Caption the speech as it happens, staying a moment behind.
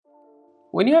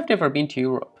When you have never been to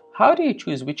Europe, how do you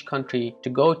choose which country to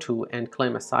go to and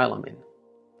claim asylum in?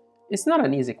 It's not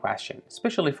an easy question,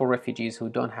 especially for refugees who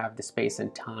don't have the space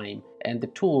and time and the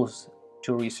tools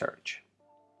to research.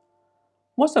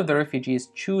 Most of the refugees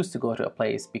choose to go to a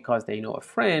place because they know a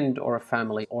friend or a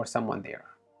family or someone there.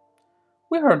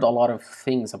 We heard a lot of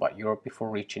things about Europe before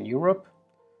reaching Europe.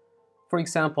 For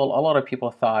example, a lot of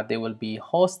people thought they will be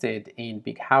hosted in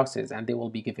big houses and they will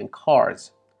be given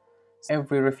cars.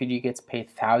 Every refugee gets paid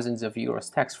thousands of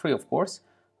euros, tax-free of course,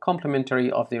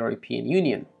 complimentary of the European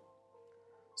Union.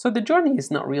 So the journey is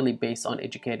not really based on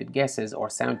educated guesses or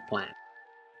sound plan.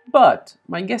 But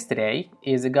my guest today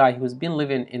is a guy who's been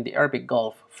living in the Arabic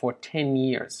Gulf for 10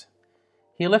 years.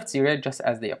 He left Syria just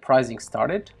as the uprising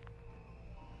started.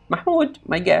 Mahmoud,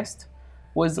 my guest,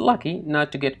 was lucky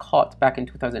not to get caught back in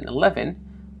 2011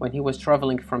 when he was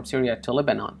traveling from Syria to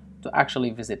Lebanon to actually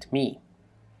visit me.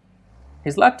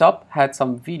 His laptop had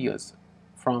some videos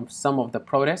from some of the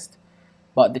protests,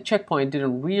 but the checkpoint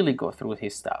didn't really go through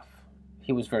his stuff.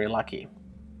 He was very lucky.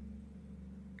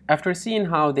 After seeing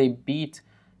how they beat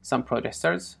some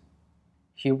protesters,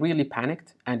 he really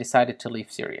panicked and decided to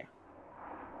leave Syria.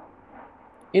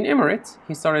 In Emirates,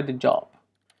 he started a job,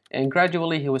 and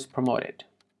gradually he was promoted.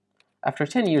 After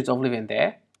 10 years of living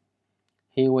there,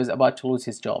 he was about to lose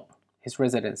his job, his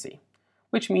residency,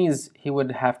 which means he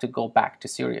would have to go back to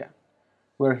Syria,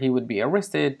 where he would be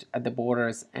arrested at the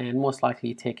borders and most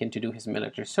likely taken to do his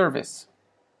military service.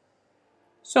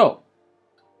 So,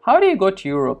 how do you go to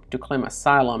Europe to claim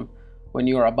asylum when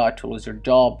you are about to lose your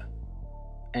job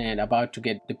and about to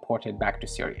get deported back to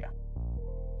Syria?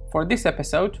 For this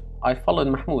episode, I followed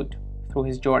Mahmoud through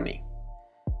his journey.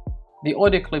 The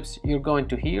audio clips you're going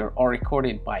to hear are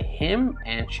recorded by him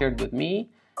and shared with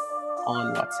me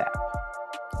on WhatsApp.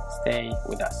 Stay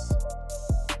with us.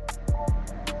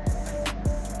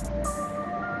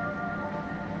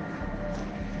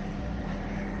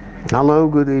 Hello,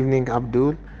 good evening,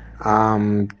 Abdul.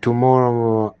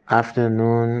 Tomorrow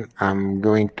afternoon, I'm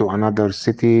going to another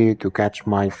city to catch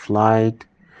my flight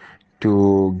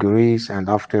to Greece and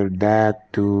after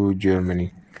that to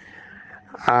Germany.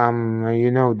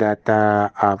 You know that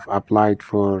I've applied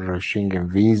for a Schengen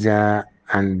visa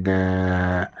and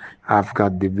I've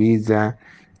got the visa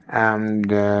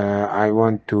and I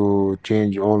want to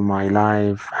change all my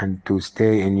life and to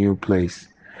stay in new place.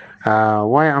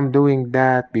 Why I'm doing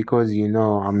that? Because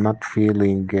I'm not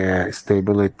feeling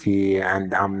stability,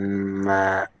 and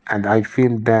I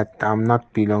feel that I'm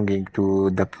not belonging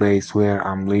to the place where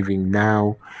I'm living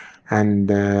now, and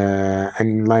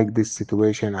like this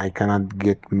situation, I cannot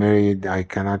get married, I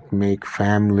cannot make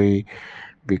family,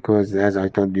 because as I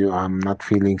told you, I'm not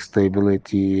feeling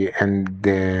stability and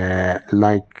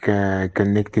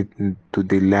connected to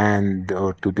the land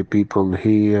or to the people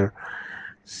here.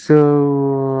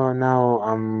 So now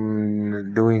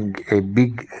I'm doing a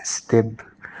big step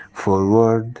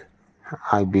forward,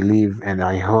 I believe and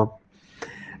I hope.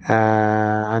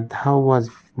 And how was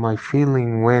my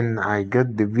feeling when I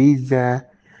got the visa?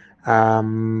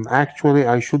 Actually,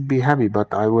 I should be happy,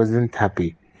 but I wasn't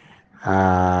happy.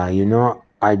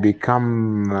 I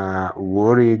become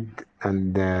worried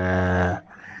and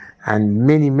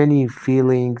many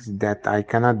feelings that I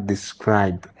cannot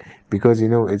describe because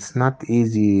it's not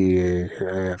easy.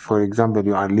 For example,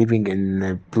 you are living in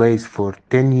a place for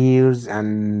 10 years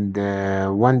and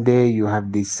one day you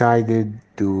have decided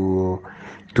to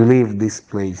leave this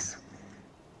place.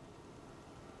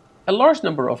 A large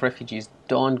number of refugees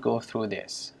don't go through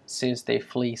this since they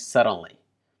flee suddenly.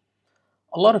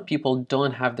 A lot of people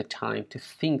don't have the time to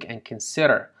think and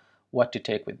consider what to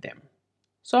take with them.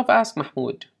 So I've asked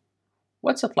Mahmoud,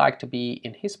 what's it like to be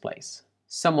in his place?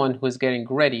 Someone who is getting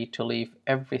ready to leave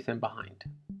everything behind.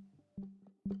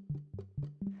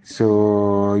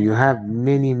 So you have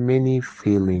many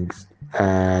feelings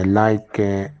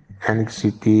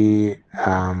anxiety,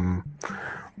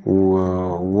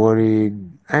 worried,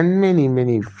 and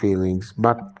many feelings.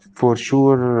 But for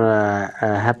sure,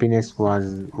 happiness was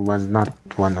not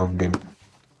one of them.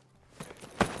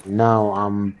 Now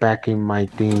I'm packing my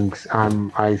things.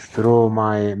 I throw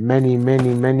my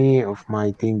many of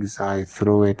my things. I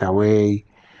throw it away.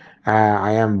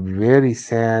 I am very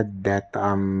sad that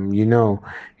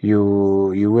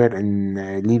you were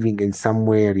in living in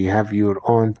somewhere you have your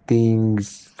own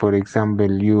things, for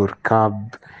example your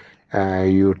cup,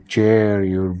 your chair,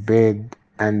 your bed,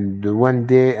 and one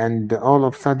day and all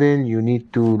of a sudden you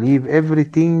need to leave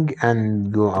everything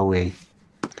and go away.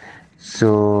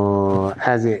 So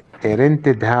as a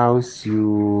rented house,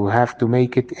 you have to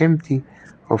make it empty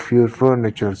of your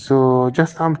furniture. So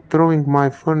just I'm throwing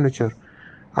my furniture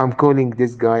I'm calling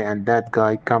this guy and that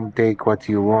guy, come take what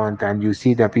you want. And you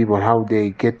see the people, how they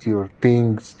get your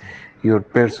things, your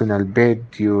personal bed,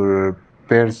 your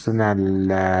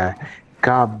personal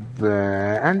cab,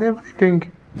 and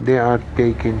everything they are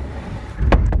taking.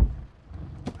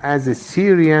 As a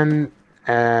Syrian,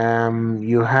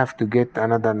 you have to get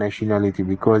another nationality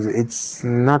because it's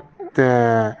not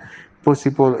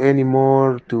possible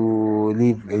anymore to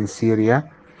live in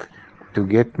Syria, to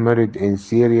get married in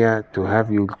Syria, to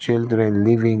have your children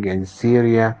living in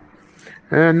Syria.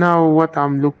 Now, what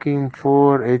I'm looking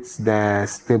for it's the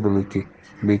stability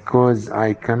because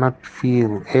I cannot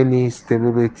feel any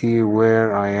stability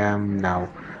where I am now.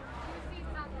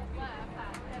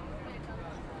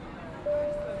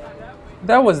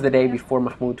 That was the day before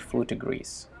Mahmoud flew to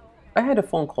Greece. I had a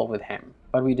phone call with him,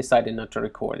 but we decided not to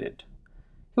record it.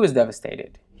 He was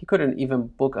devastated. He couldn't even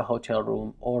book a hotel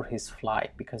room or his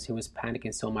flight because he was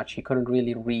panicking so much he couldn't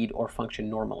really read or function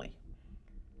normally.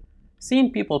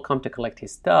 Seeing people come to collect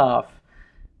his stuff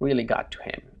really got to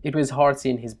him. It was hard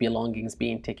seeing his belongings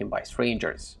being taken by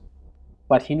strangers,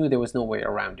 but he knew there was no way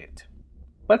around it.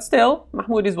 But still,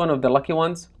 Mahmoud is one of the lucky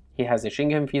ones. He has a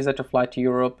Schengen visa to fly to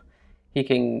Europe. He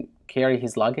can carry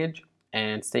his luggage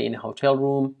and stay in a hotel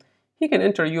room. He can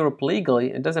enter Europe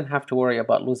legally and doesn't have to worry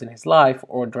about losing his life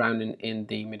or drowning in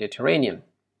the Mediterranean.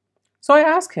 So I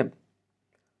asked him,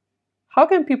 how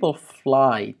can people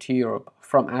fly to Europe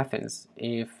from Athens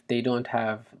if they don't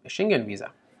have a Schengen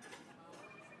visa?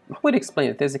 Mahmoud explained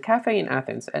that there's a cafe in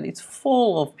Athens and it's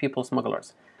full of people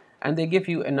smugglers, and they give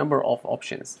you a number of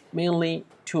options, mainly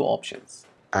two options.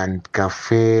 And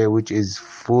cafe which is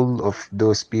full of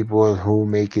those people who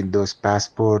making those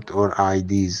passport or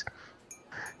IDs.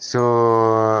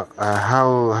 So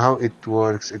how it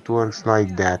works? It works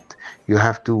like that. You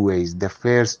have two ways. The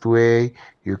first way,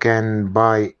 you can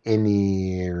buy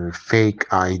any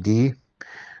fake ID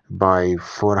by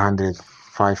 400,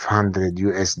 500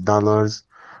 US dollars,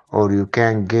 or you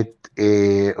can get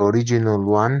a original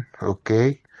one,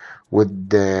 okay,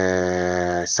 with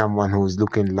someone who's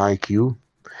looking like you,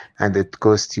 and it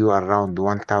costs you around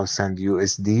 1000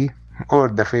 USD. Or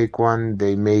the fake one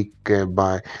they make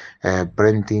by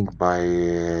printing by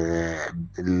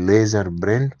laser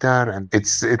printer, and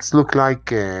it's look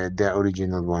like the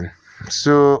original one.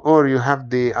 So, or you have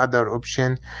the other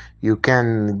option. You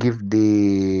can give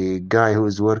the guy who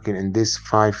is working in this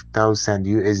 5000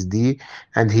 USD,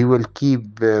 and he will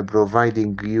keep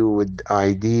providing you with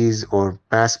IDs or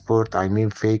passport, I mean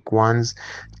fake ones,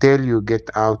 till you get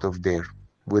out of there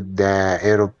with the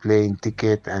aeroplane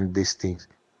ticket and these things.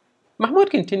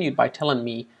 Mahmoud continued by telling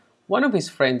me one of his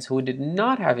friends who did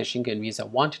not have a Schengen visa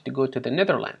wanted to go to the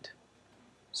Netherlands.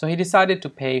 So he decided to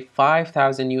pay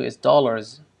 5,000 US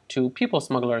dollars to people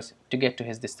smugglers to get to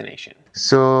his destination.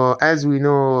 So, as we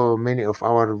know, many of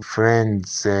our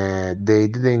friends they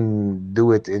didn't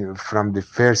do it from the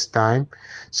first time.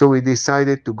 So we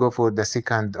decided to go for the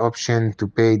second option to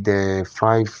pay the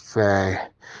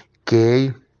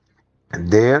 5K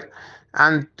there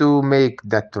and to make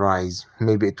that tries.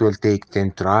 Maybe it will take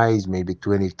 10 tries, maybe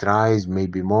 20 tries,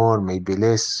 maybe more, maybe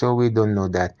less. So we don't know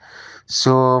that.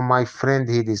 So my friend,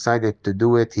 he decided to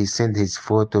do it. He sent his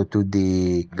photo to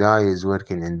the guy who's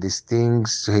working in these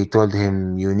things. So he told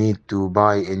him, you need to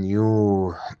buy a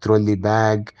new trolley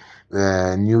bag,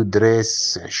 a new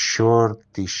dress, a short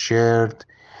t-shirt,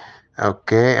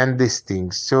 okay, and these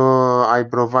things. So I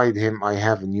provide him. I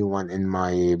have a new one in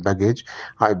my baggage.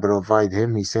 I provide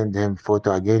him. He sent him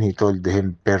photo again. He told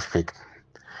him perfect.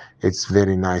 It's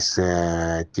very nice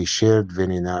t-shirt,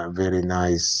 very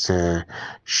nice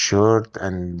shirt,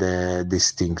 and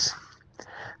these things.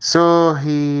 So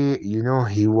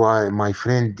my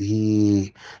friend,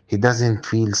 he doesn't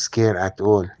feel scared at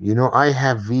all. I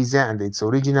have visa and it's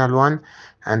original one,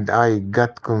 and I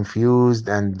got confused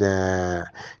and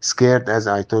scared as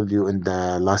I told you in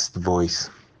the last voice.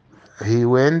 He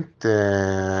went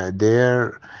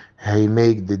there, he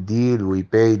made the deal, we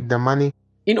paid the money.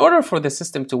 In order for the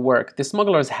system to work, the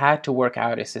smugglers had to work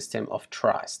out a system of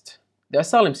trust. The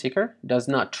asylum seeker does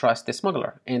not trust the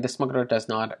smuggler, and the smuggler does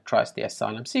not trust the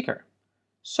asylum seeker.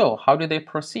 So, how do they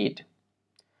proceed?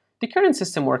 The current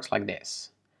system works like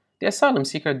this: the asylum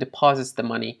seeker deposits the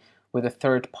money with a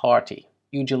third party,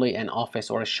 usually an office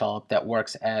or a shop that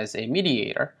works as a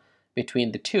mediator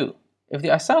between the two. If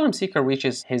the asylum seeker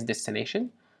reaches his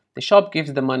destination, the shop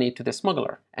gives the money to the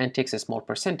smuggler and takes a small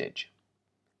percentage.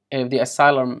 If the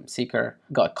asylum seeker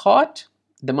got caught,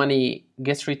 the money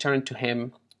gets returned to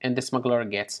him and the smuggler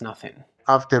gets nothing.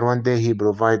 After one day, he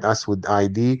provide us with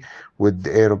ID, with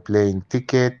the airplane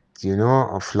ticket.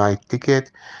 a flight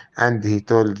ticket, and he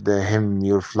told him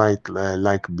your flight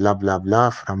like blah blah blah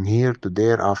from here to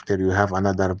there. After you have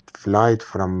another flight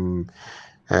from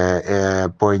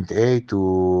point A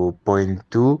to point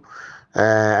 2.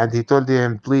 And he told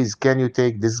him, please, can you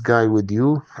take this guy with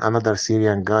you? Another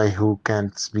Syrian guy who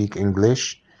can't speak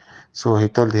English. So he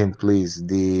told him, please,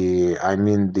 the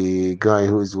guy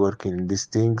who is working in these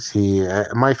things,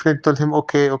 my friend told him,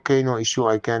 okay, okay, no issue,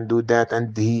 I can do that.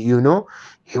 And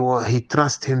he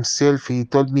trust himself. He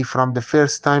told me from the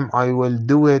first time, I will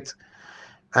do it.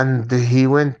 And he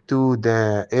went to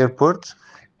the airport,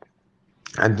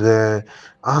 and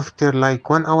after like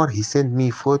 1 hour, he sent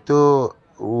me photo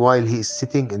while he's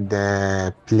sitting in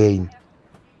the plane.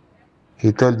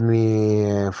 He told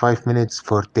me 5 minutes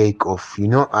for takeoff.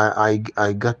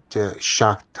 I got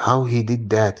shocked how he did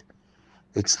that.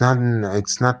 It's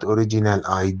not original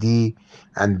ID,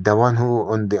 and the one who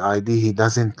on the ID he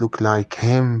doesn't look like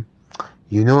him.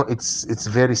 It's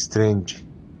very strange.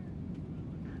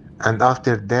 And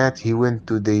after that, he went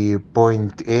to the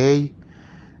point A.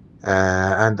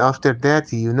 And after that,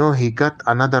 he got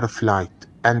another flight.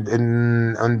 And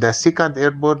on the second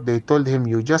airport, they told him,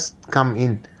 you just come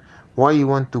in. Why you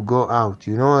want to go out?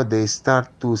 They start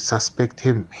to suspect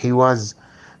him. He was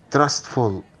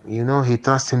trustful. He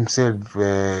trusts himself.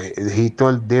 He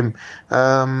told them,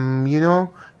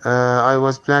 I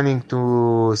was planning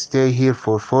to stay here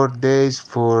for 4 days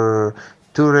for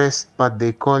tourist, but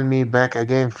they called me back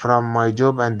again from my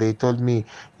job and they told me,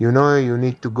 you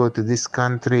need to go to this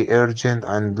country urgent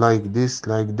and like this,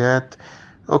 like that.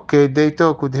 Okay, they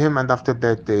talked with him, and after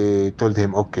that they told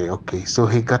him, okay, okay. So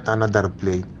he got another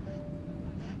plane.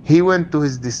 He went to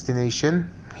his destination.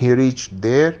 He reached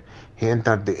there. He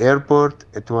entered the airport.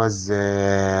 It was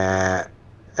a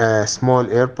small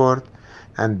airport,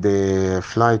 and the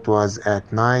flight was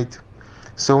at night.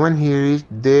 So when he reached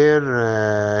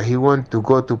there, he wanted to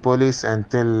go to police and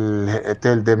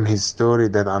tell them his story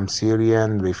that I'm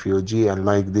Syrian refugee and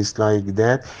like this, like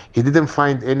that. He didn't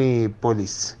find any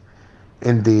police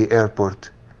in the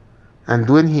airport. And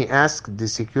when he asked the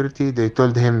security, they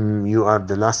told him, you are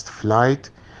the last flight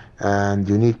and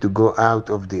you need to go out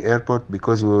of the airport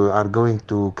because we are going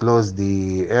to close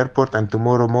the airport and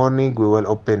tomorrow morning we will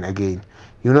open again.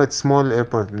 It's small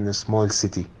airport in a small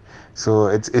city. So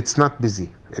it's not busy.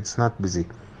 It's not busy.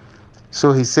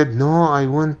 So he said, no, I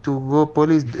want to go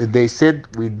police. They said,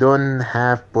 we don't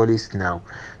have police now.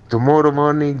 Tomorrow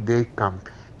morning they come.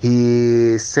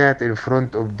 He sat in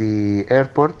front of the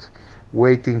airport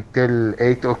waiting till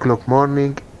 8 o'clock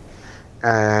morning.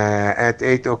 At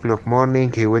 8 o'clock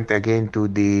morning, he went again to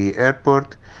the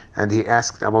airport and he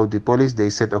asked about the police.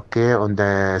 They said, okay, on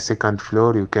the second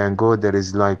floor, you can go. There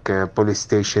is like a police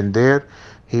station there.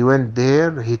 He went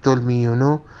there. He told me,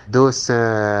 those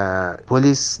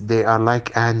police, they are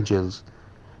like angels.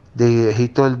 He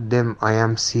told them, I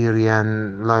am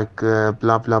Syrian, like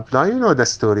blah blah blah. You know the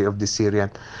story of the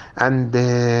Syrian. And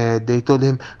they told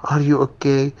him, are you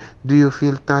okay? Do you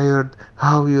feel tired?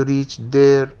 How you reached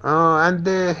there? Oh, and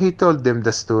he told them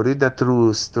the story, the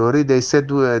true story. They said,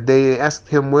 they asked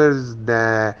him, where's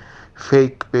the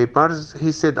fake papers?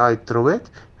 He said, I threw it,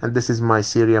 and this is my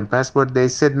Syrian passport. They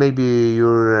said, maybe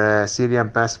your Syrian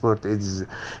passport is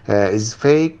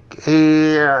fake.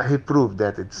 He proved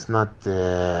that it's not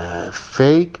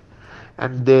fake,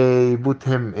 and they put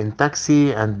him in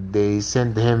taxi and they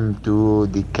sent him to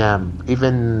the camp.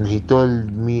 Even he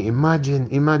told me,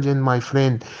 imagine my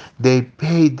friend, they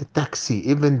paid the taxi.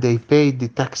 Even they paid the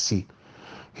taxi.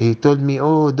 He told me,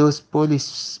 oh, those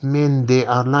policemen, they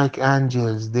are like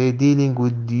angels. They dealing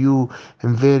with you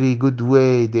in very good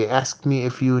way. They asked me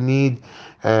if you need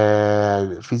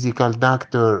a physical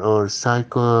doctor or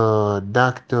psycho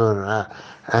doctor,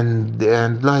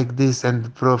 and like this,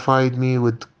 and provide me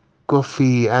with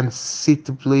coffee and sit,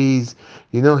 please.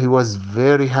 He was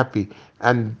very happy.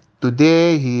 And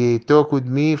today he talked with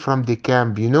me from the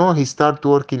camp. He started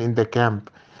working in the camp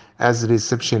as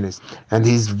receptionist, and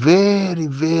he's very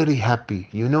very happy.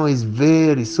 He's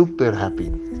very super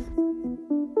happy.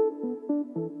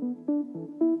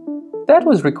 That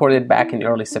was recorded back in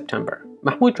early September.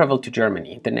 Mahmoud traveled to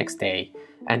Germany the next day,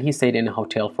 and he stayed in a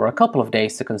hotel for a couple of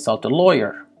days to consult a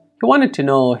lawyer. He wanted to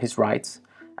know his rights,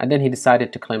 and then he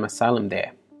decided to claim asylum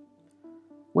there.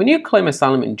 When you claim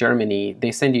asylum in Germany,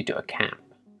 they send you to a camp,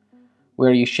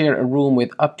 where you share a room with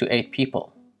up to 8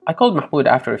 people. I called Mahmoud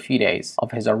after a few days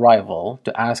of his arrival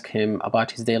to ask him about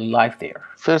his daily life there.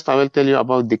 First, I will tell you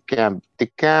about the camp. The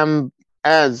camp,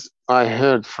 as I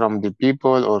heard from the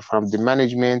people or from the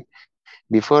management,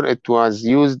 before it was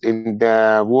used in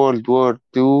the World War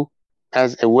II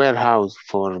as a warehouse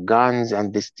for guns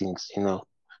and these things.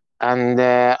 and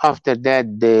after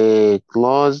that they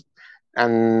closed,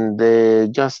 and they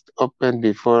just opened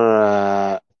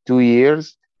before 2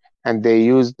 years, and they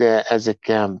used as a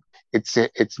camp. It's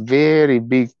very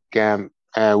big camp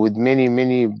with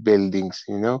many buildings,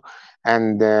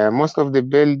 and most of the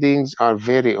buildings are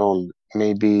very old,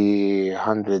 maybe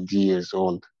 100 years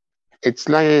old. It's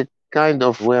like kind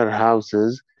of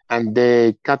warehouses, and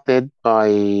they cut it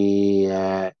by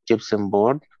gypsum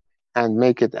board and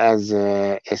make it as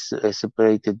a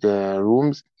separated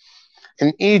rooms.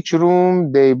 In each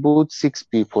room, they put 6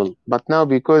 people. But now,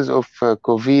 because of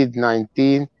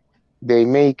COVID-19, they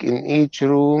make in each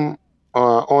room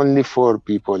only 4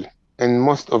 people in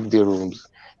most of the rooms.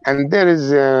 And there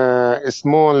is a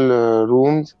small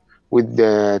rooms with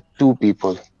 2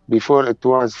 people. Before it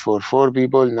was for 4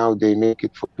 people, now they make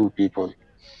it for 2 people.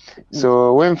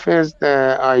 So when first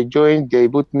I joined, they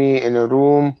put me in a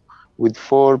room with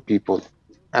 4 people,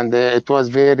 and it was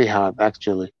very hard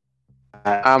actually.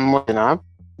 I'm waking up,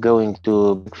 going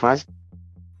to breakfast.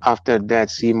 After that,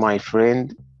 see my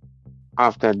friend.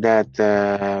 After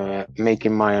that,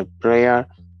 making my prayer.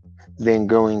 Then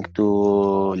going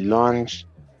to lunch.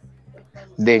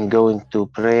 Then going to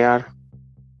prayer.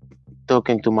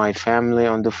 Talking to my family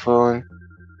on the phone,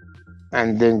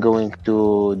 and then going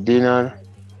to dinner.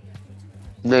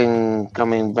 Then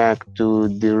coming back to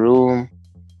the room,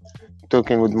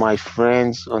 talking with my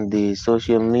friends on the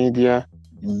social media,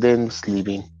 then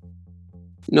sleeping.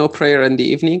 No prayer in the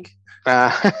evening?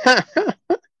 Uh,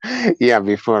 yeah,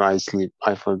 before I sleep,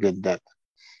 I forget that.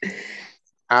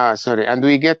 Sorry. And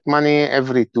we get money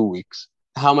every 2 weeks.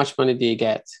 How much money do you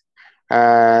get?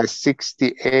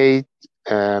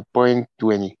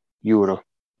 68.20 euro.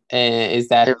 Is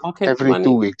that pocket every money?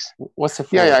 2 weeks. What's it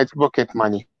for? Yeah, it's pocket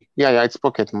money. Yeah, it's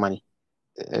pocket money.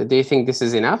 Do you think this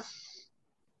is enough?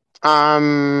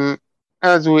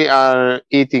 As we are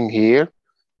eating here,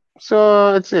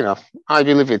 so it's enough. I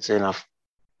believe it's enough.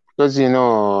 Because,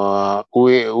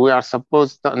 we are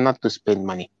supposed not to spend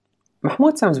money.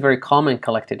 Mahmoud sounds very calm and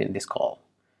collected in this call.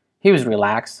 He was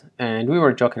relaxed, and we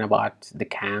were joking about the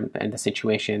camp and the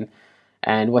situation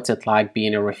and what's it like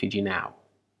being a refugee now.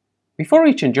 Before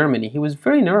reaching Germany, he was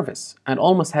very nervous and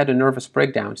almost had a nervous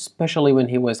breakdown, especially when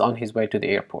he was on his way to the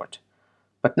airport.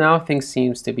 But now things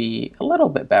seems to be a little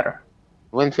bit better.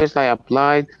 When first I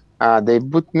applied, they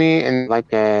put me in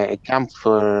like a camp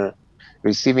for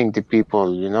receiving the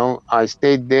people. I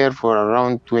stayed there for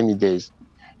around 20 days.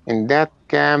 In that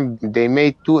camp, they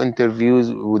made 2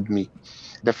 interviews with me.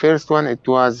 The first one, it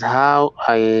was how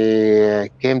I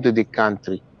came to the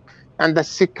country. And the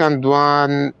second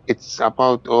one, it's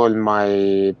about all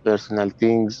my personal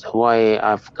things, why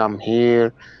I've come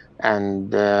here,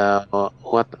 and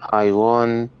what I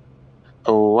want,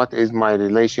 or what is my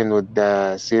relation with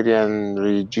the Syrian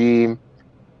regime.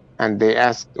 And they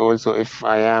asked also if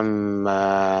I am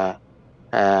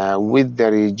with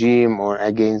the regime or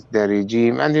against the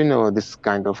regime, and this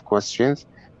kind of questions.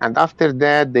 And after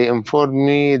that, they informed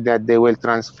me that they will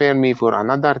transfer me for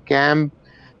another camp,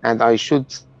 and I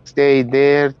should stay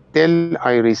there till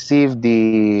I receive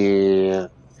the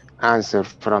answer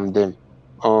from them,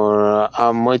 or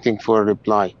I'm waiting for a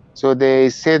reply. So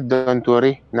they said, don't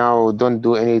worry, now don't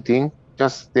do anything,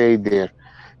 just stay there.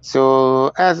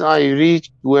 So as I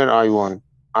reached where I want,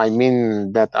 I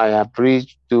mean that I have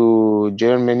reached to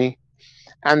Germany,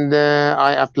 and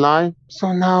I apply.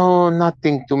 So now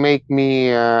nothing to make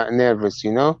me nervous.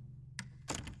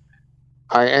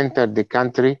 I entered the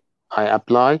country, I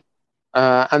apply,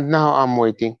 and now I'm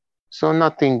waiting. So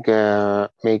nothing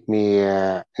make me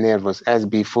nervous as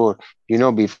before.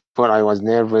 Before I was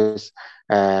nervous.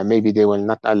 Maybe they will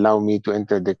not allow me to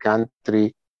enter the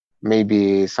country.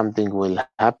 Maybe something will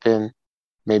happen.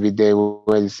 Maybe they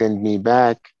will send me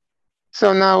back.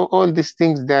 So now all these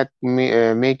things that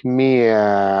make me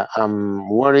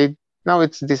worried, now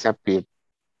it's disappeared.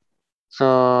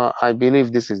 So I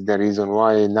believe this is the reason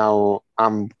why now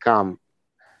I'm calm.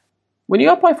 When you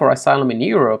apply for asylum in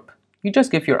Europe, you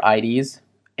just give your IDs,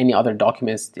 any other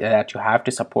documents that you have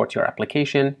to support your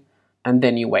application, and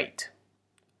then you wait.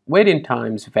 Waiting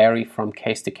times vary from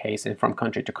case to case and from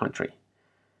country to country.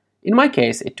 In my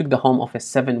case, it took the Home Office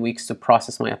 7 weeks to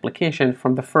process my application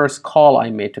from the first call I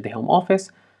made to the Home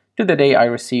Office to the day I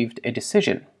received a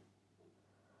decision.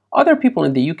 Other people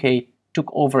in the UK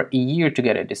took over a year to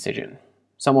get a decision,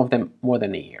 some of them more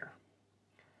than a year.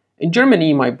 In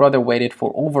Germany, my brother waited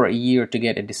for over a year to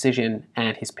get a decision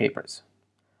and his papers.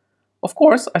 Of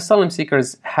course, asylum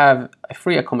seekers have a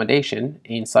free accommodation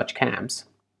in such camps,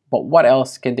 but what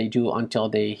else can they do until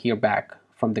they hear back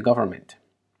from the government?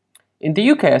 In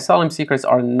the UK, asylum seekers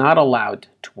are not allowed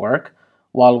to work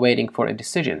while waiting for a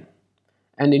decision.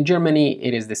 And in Germany,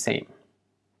 it is the same.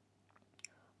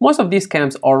 Most of these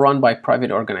camps are run by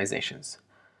private organizations.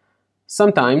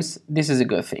 Sometimes this is a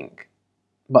good thing,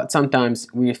 but sometimes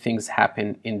weird things happen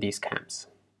in these camps.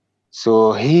 So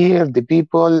here, the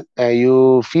people, you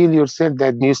feel yourself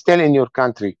that you're still in your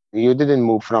country. You didn't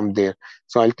move from there.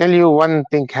 So I'll tell you one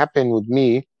thing happened with me.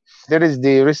 There is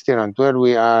the restaurant where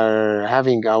we are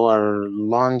having our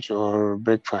lunch or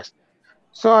breakfast.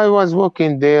 So I was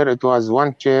walking there. It was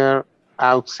one chair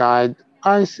outside.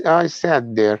 I sat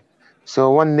there.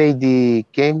 So one lady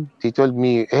came. She told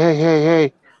me, "Hey, hey, hey,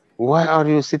 why are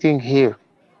you sitting here?"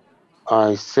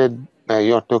 I said,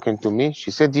 "You're talking to me?"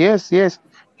 She said, "Yes, yes.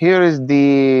 Here is the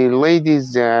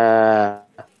ladies'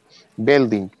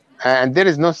 building. And there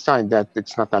is no sign that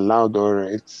it's not allowed or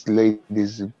it's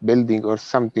ladies' building or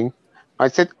something." I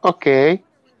said, "Okay."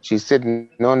 She said,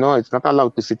 "No, no, it's not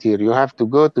allowed to sit here. You have to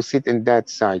go to sit in that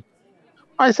side."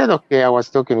 I said, "Okay." I was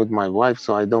talking with my wife, so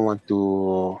I don't want to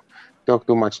talk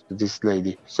too much to this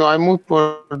lady. So I moved for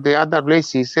the other place.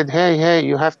 He said, "Hey, hey,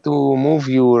 you have to move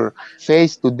your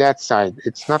face to that side.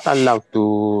 It's not allowed to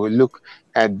look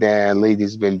at the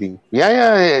ladies' building." Yeah,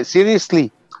 yeah, yeah, seriously.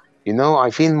 I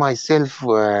feel myself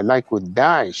like with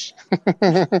Daesh.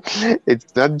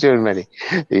 It's not Germany.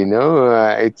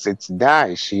 It's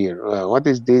Daesh here. What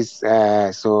is this?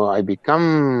 I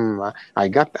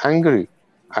got angry,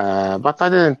 but I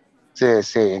didn't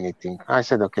say anything. I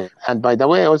said, okay. And by the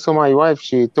way, also my wife,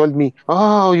 she told me,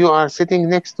 "Oh, you are sitting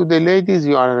next to the ladies.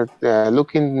 You are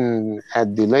looking at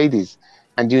the ladies."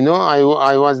 And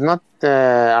I was not,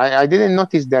 I didn't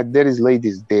notice that there is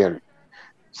ladies there.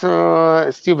 So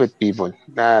stupid people.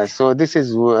 So this is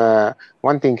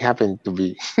one thing happened to me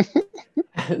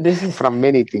this is from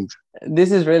many things.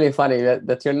 this is really funny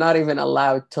that you're not even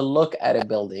allowed to look at a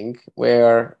building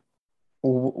where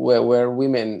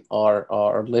women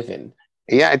are living.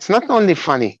 Yeah, it's not only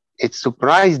funny. It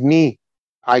surprised me.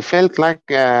 I felt like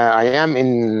I am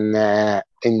in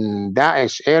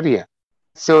Daesh area.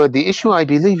 So the issue, I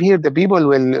believe here, the people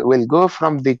will go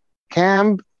from the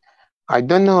camp. I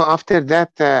don't know after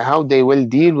that how they will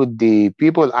deal with the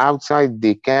people outside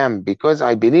the camp, because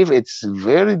I believe it's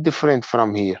very different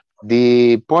from here.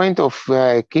 The point of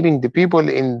keeping the people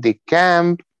in the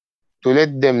camp to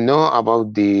let them know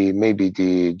about the maybe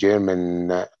the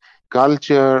German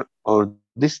culture or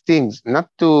these things, not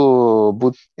to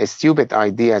put stupid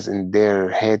ideas in their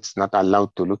heads, not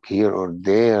allowed to look here or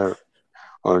there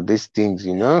or these things.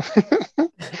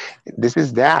 This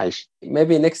is Daesh.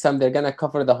 Maybe next time they're gonna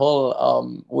cover the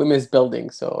whole women's building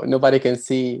so nobody can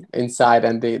see inside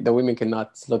and the women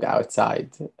cannot look outside.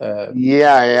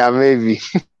 Yeah, yeah, maybe.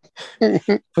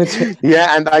 But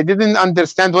Yeah, and I didn't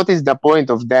understand what is the point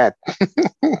of that.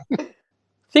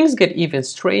 things get even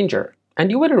stranger, and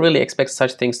you wouldn't really expect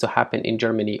such things to happen in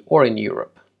Germany or in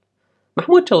Europe.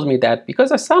 Mahmoud tells me that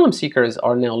because asylum seekers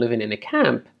are now living in a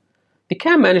camp, the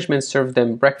camp management served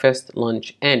them breakfast,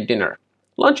 lunch, and dinner.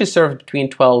 Lunch is served between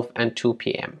 12 and 2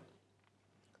 p.m.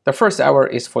 The first hour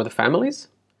is for the families,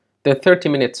 the 30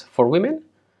 minutes for women,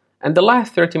 and the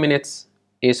last 30 minutes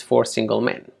is for single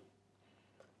men.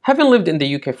 Having lived in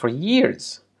the UK for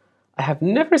years, I have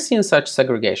never seen such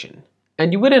segregation,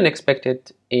 and you wouldn't expect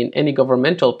it in any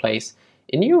governmental place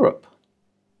in Europe.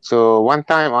 So one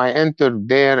time I entered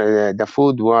there, the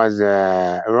food was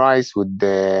rice with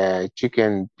the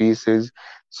chicken pieces.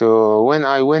 So when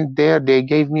I went there, they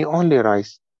gave me only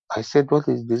rice. I said, "What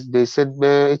is this?" They said,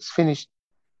 "It's finished."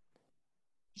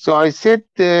 So I said,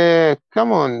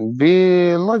 "Come on,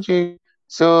 be logic.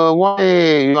 So why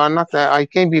you are not? I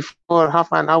came before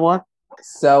half an hour."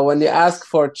 So when you ask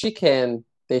for chicken,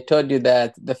 they told you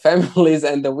that the families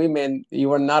and the women you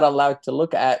were not allowed to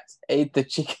look at ate the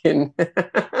chicken.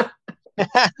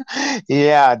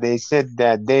 Yeah, they said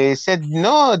that. They said,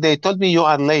 "No, they told me you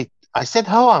are late." I said,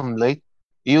 "How I'm late?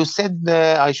 You said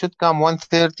I should come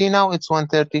 1:30. Now it's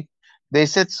 1:30." They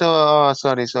said, "So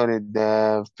sorry, sorry,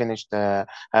 the finished.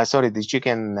 Sorry, the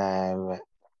chicken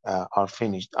are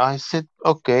finished." I said,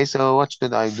 "Okay, so what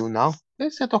should I do now?" They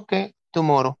said, "Okay,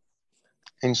 tomorrow,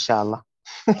 inshallah."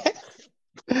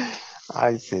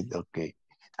 I said, "Okay."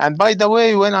 And by the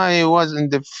way, when I was in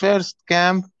the first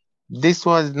camp, this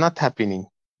was not happening.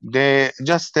 The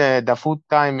food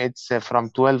time, it's from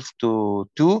 12 to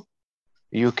 2.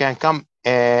 You can come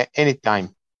anytime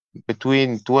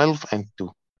between 12 and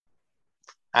 2.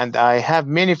 And I have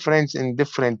many friends in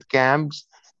different camps.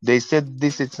 They said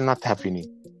this is not happening.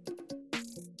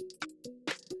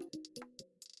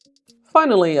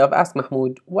 Finally, I've asked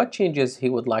Mahmoud what changes he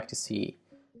would like to see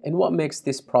and what makes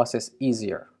this process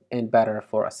easier and better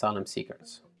for asylum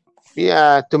seekers.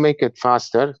 Yeah, to make it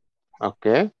faster.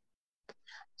 Okay.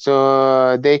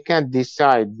 So they can't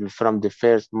decide from the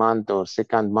first month or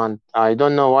second month. I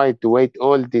don't know why to wait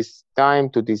all this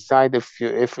time to decide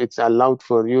if it's allowed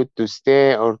for you to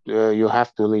stay or you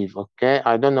have to leave. Okay,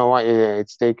 I don't know why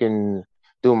it's taken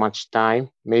too much time.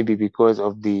 Maybe because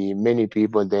of the many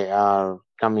people they are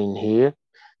coming here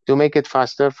to make it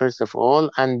faster, first of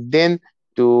all, and then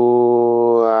to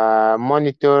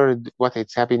monitor what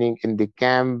is happening in the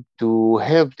camp, to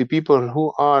help the people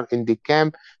who are in the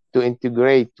camp to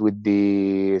integrate with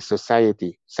the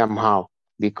society somehow.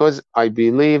 Because I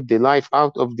believe the life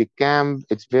out of the camp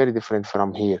it's very different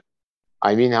from here.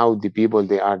 I mean, how the people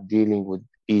they are dealing with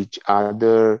each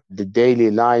other, the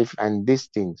daily life, and these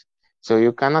things. So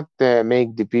you cannot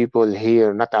make the people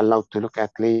here not allowed to look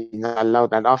at Lee, not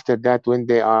allowed. And after that, when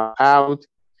they are out,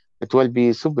 it will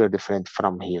be super different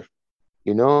from here.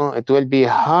 You know, it will be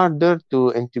harder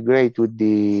to integrate with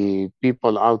the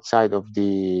people outside of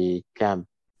the camp.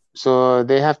 So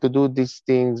they have to do these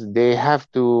things. They have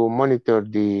to monitor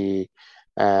the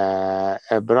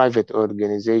a private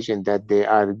organization that they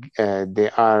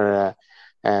are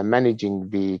managing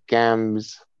the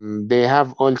camps. They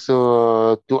have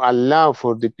also to allow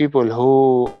for the people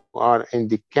who are in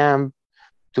the camp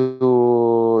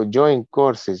to join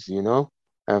courses,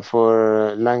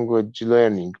 for language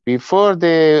learning. Before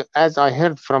they, as I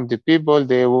heard from the people,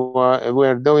 they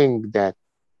were doing that.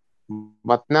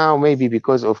 But now maybe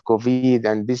because of COVID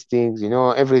and these things,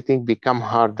 everything become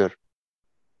harder.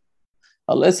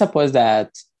 Let's suppose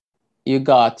that you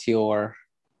got your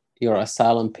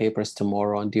asylum papers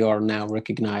tomorrow and you are now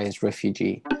recognized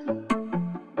refugee.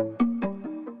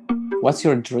 What's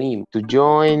your dream? To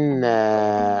join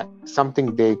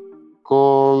something they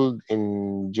called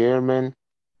in German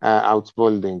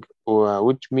Ausbildung,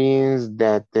 which means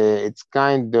that it's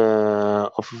kind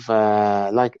of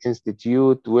like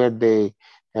institute where they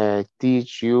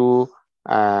teach you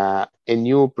a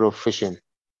new profession.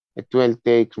 It will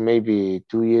take maybe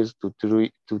 2 years to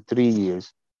 3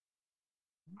 years.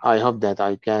 I hope that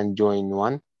I can join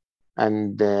one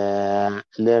and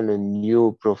learn a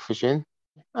new profession,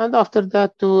 and after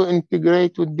that to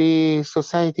integrate with the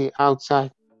society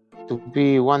outside, to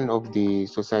be one of the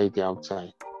society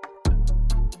outside.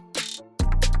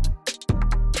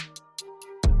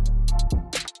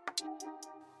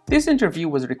 This interview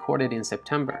was recorded in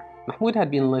September. Mahmoud had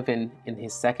been living in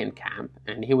his second camp,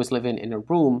 and he was living in a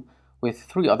room with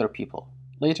 3 other people.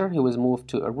 Later, he was moved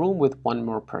to a room with 1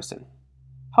 more person.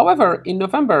 However, in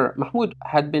November, Mahmoud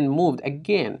had been moved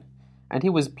again, and he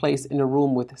was placed in a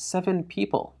room with 7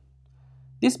 people.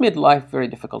 This made life very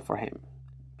difficult for him,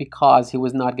 because he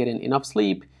was not getting enough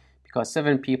sleep, because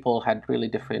 7 people had really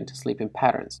different sleeping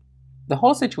patterns. The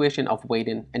whole situation of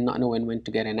waiting and not knowing when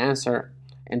to get an answer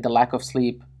and the lack of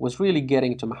sleep was really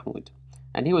getting to Mahmoud,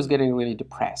 and he was getting really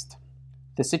depressed.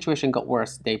 The situation got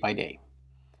worse day by day.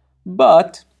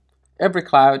 But every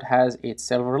cloud has its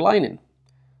silver lining.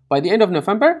 By the end of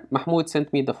November, Mahmoud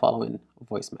sent me the following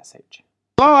voice message.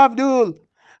 Hello, Abdul.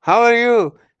 How are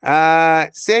you?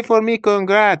 Say for me,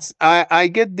 congrats. I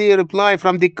get the reply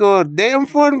from the court. They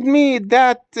informed me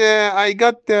that I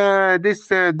got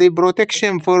the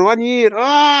protection for 1 year.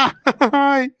 Ah,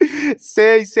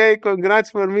 say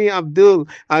congrats for me, Abdul.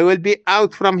 I will be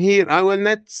out from here. I will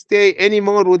not stay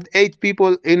anymore with 8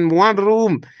 people in one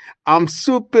room. I'm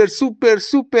super, super,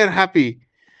 super happy.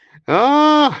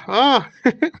 Oh.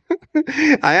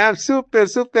 I am super,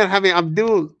 super happy,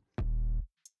 Abdul.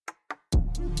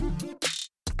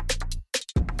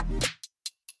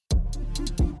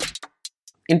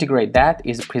 Integrate That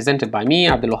is presented by me,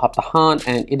 Abdul Wahab Tahan,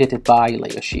 and edited by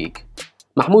Leo Sheikh.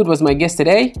 Mahmoud was my guest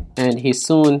today, and he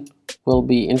soon will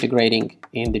be integrating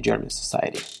in the German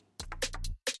society.